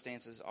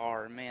circumstances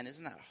are. And man,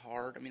 isn't that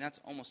hard? I mean,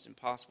 that's almost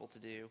impossible to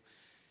do.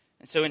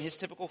 And so in his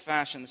typical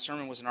fashion, the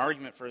sermon was an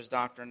argument for his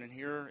doctrine. And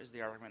here is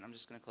the argument. I'm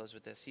just going to close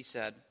with this. He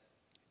said,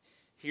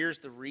 here's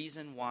the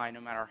reason why, no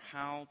matter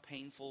how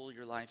painful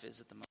your life is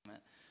at the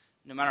moment,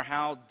 no matter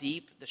how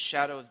deep the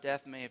shadow of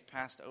death may have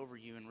passed over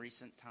you in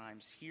recent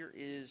times, here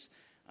is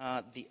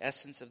the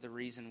essence of the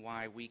reason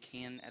why we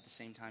can at the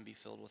same time be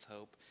filled with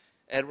hope.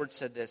 Edwards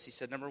said this. He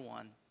said, number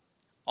one,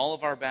 all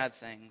of our bad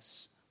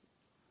things,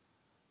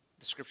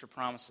 the Scripture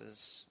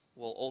promises,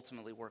 will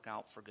ultimately work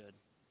out for good.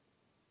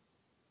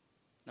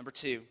 Number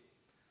two,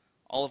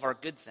 all of our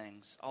good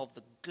things, all of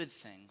the good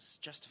things,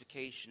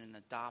 justification and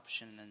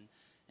adoption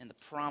and the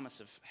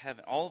promise of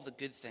heaven, all of the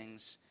good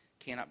things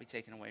cannot be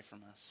taken away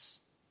from us.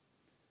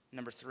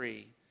 Number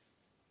three,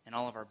 and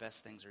all of our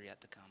best things are yet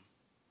to come.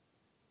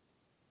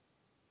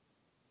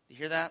 You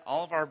hear that?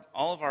 All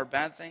of our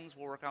bad things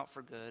will work out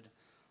for good.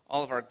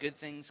 All of our good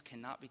things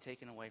cannot be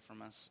taken away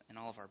from us, and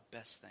all of our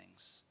best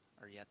things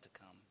are yet to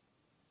come.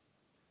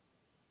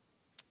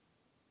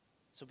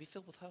 So be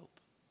filled with hope,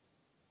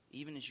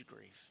 even as you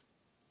grieve,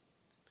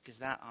 because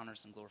that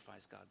honors and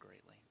glorifies God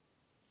greatly.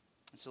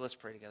 And so let's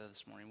pray together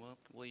this morning.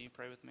 Will you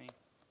pray with me?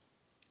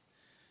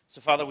 So,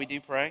 Father, we do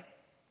pray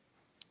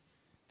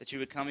that you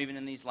would come even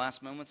in these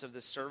last moments of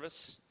this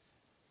service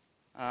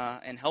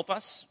and help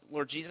us.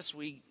 Lord Jesus,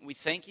 we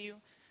thank you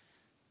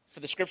for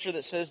the Scripture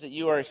that says that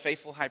you are a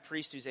faithful high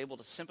priest who's able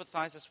to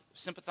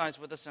sympathize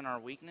with us in our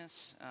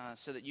weakness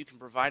so that you can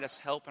provide us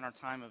help in our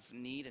time of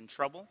need and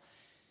trouble.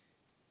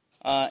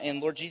 And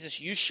Lord Jesus,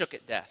 you shook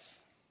at death.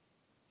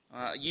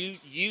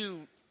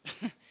 You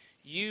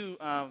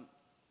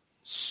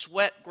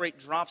sweat great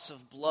drops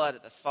of blood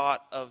at the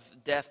thought of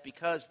death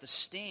because the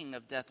sting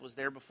of death was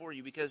there before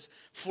you. Because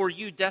for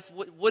you, death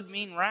would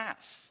mean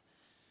wrath.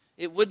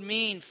 It would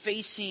mean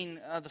facing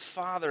the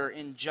Father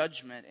in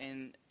judgment,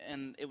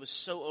 and it was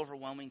so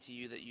overwhelming to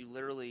you that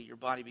your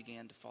body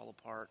began to fall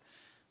apart.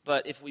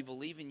 But if we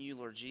believe in you,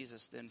 Lord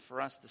Jesus, then for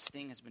us the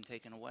sting has been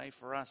taken away.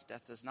 For us,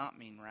 death does not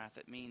mean wrath.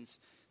 It means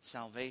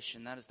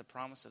salvation. That is the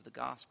promise of the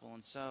gospel.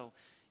 And so,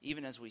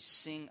 even as we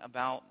sing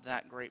about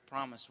that great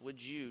promise,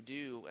 would you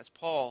do, as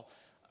Paul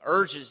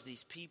urges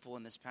these people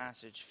in this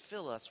passage,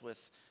 fill us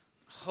with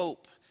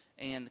hope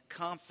and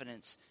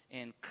confidence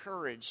and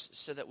courage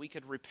so that we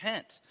could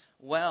repent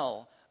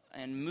well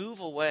and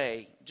move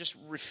away, just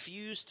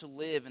refuse to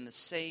live in the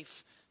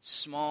safe,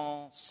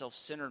 small,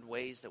 self-centered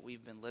ways that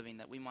we've been living,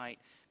 that we might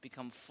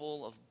become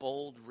full of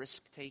bold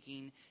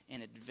risk-taking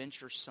and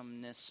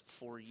adventuresomeness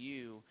for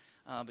you,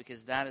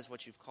 because that is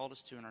what you've called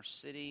us to in our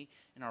city,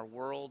 in our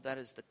world. That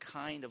is the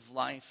kind of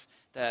life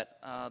that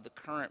the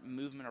current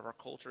movement of our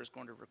culture is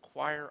going to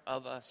require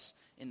of us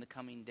in the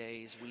coming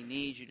days. We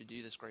need you to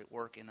do this great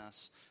work in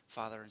us,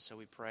 Father, and so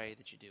we pray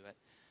that you do it.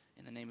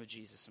 In the name of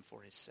Jesus and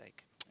for his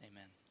sake,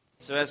 amen.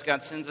 So as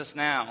God sends us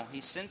now,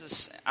 he sends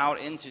us out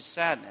into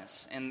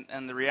sadness.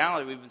 And the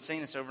reality, we've been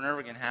saying this over and over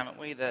again, haven't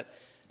we, that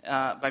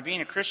by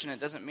being a Christian, it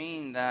doesn't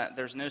mean that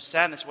there's no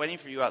sadness waiting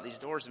for you out these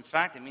doors. In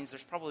fact, it means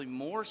there's probably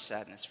more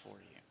sadness for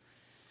you.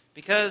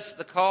 Because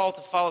the call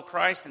to follow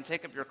Christ and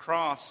take up your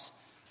cross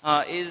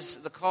is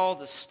the call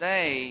to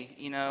stay,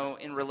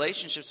 in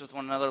relationships with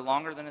one another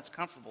longer than it's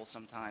comfortable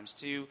sometimes,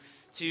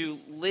 to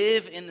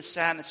live in the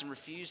sadness and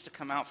refuse to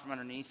come out from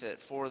underneath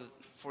it for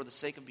the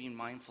sake of being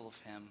mindful of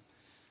him,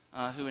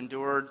 who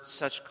endured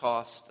such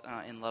cost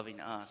in loving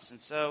us. And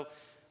so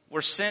we're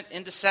sent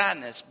into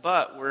sadness,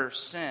 but we're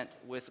sent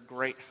with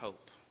great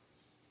hope.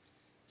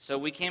 So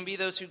we can be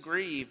those who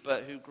grieve,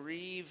 but who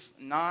grieve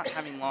not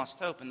having lost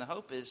hope. And the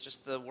hope is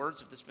just the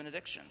words of this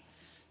benediction,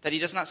 that he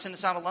does not send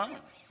us out alone.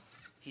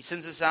 He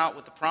sends us out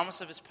with the promise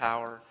of his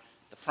power,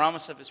 the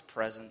promise of his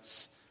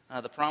presence,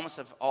 the promise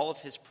of all of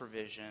his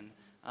provision,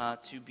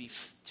 to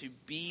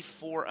be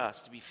for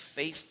us, to be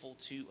faithful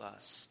to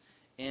us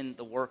in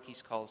the work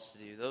he's called us to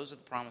do. Those are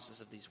the promises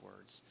of these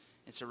words.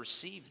 And so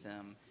receive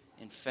them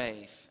in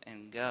faith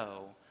and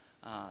go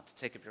to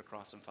take up your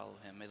cross and follow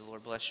him. May the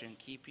Lord bless you and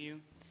keep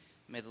you.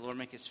 May the Lord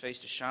make his face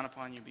to shine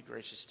upon you and be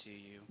gracious to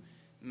you.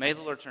 May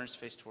the Lord turn his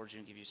face towards you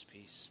and give you his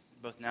peace,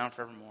 both now and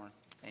forevermore.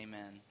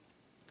 Amen.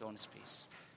 Go in his peace.